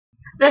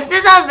This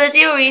is a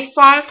video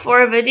response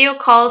for a video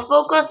called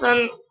Focus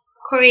on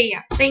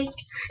Korea.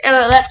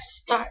 Let's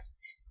start.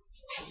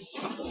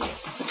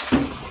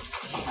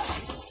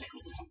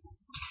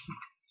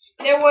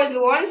 There was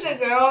once a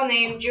girl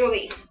named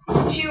Julie.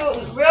 She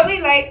really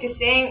liked to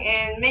sing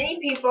and many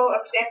people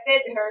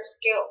accepted her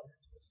skill.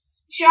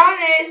 Sean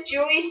is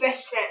Julie's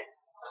best friend.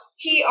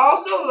 He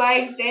also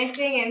likes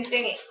dancing and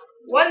singing.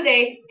 One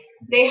day,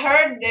 they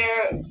heard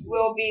there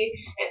will be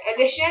an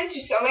audition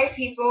to select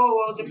people who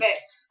will the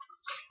best.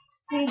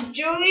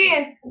 Julie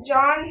and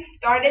John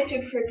started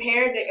to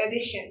prepare the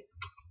audition.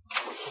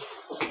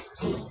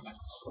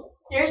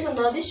 There's an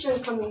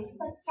audition coming.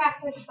 Let's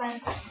practice then.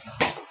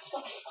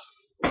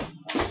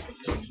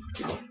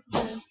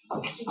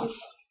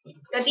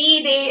 The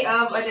D-Day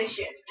of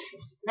audition.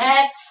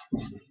 Next.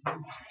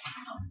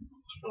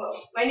 Hello,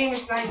 my name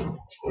is Ryan.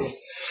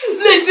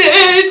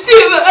 Listen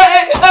to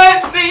my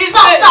heartbeat.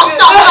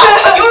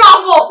 Stop! You're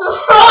awful!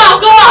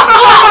 Go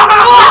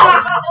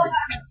on!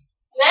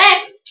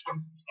 Next.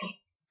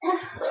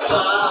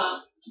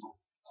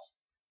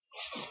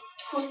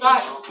 Who's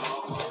that?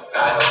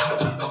 I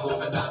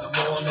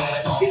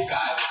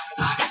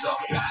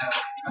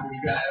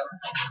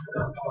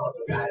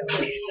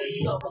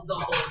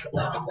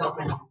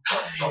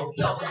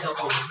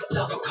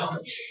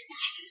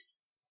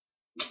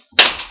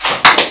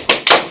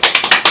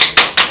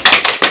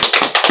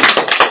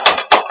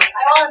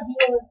want to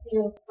deal with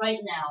you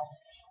right now.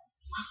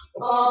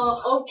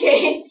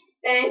 Okay,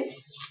 thanks.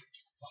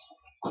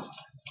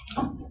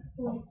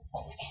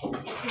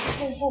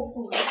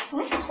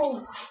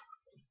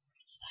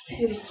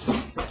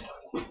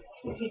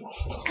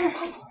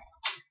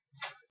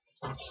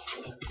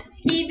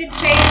 He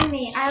betrayed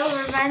me. I will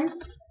revenge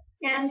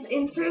and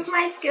improve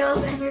my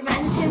skills and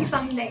revenge him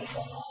someday.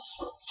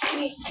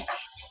 3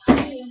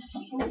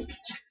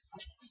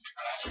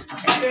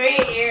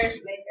 years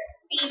later.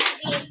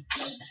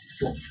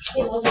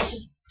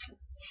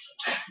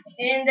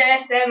 In the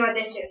SM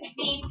audition.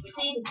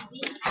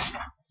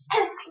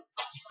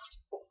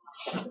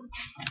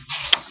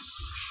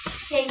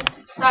 Okay,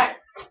 start.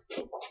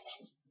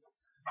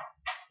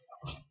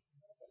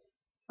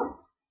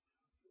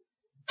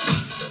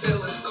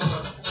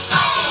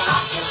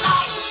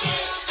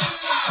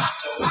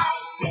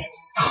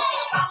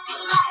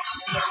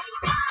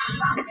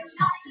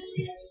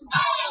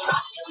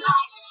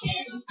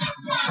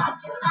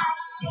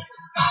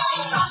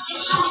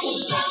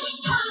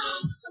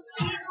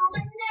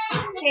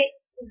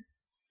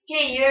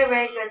 Okay, you're a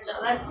very good, so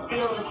let's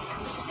deal with it.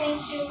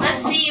 Thank you.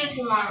 Let's see you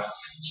tomorrow.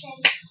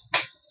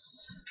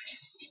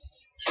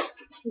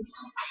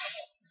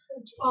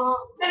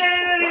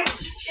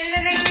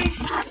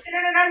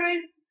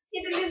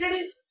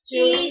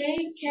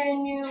 Julie,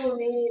 can you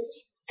meet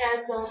at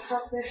the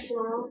cafe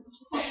tomorrow?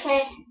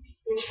 Okay.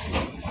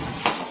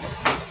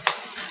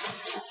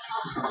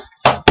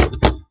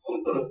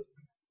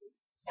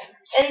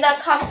 In the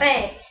cafe.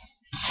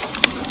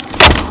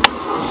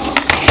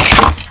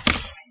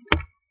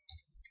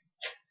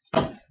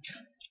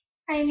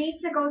 I need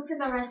to go to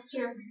the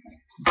restroom.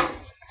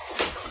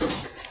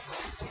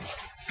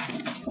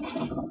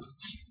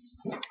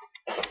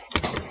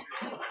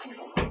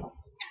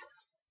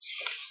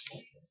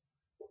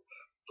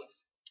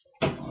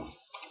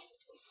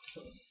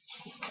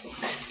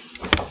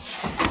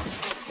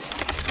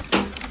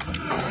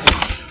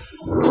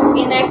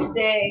 The next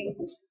day.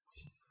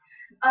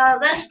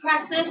 Let's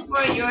practice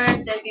for your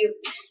debut.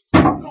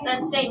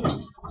 Let's sing.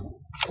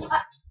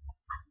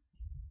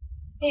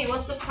 Hey,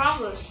 what's the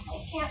problem? I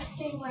can't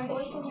sing. My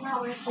voice is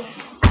not working.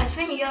 I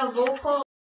think your vocal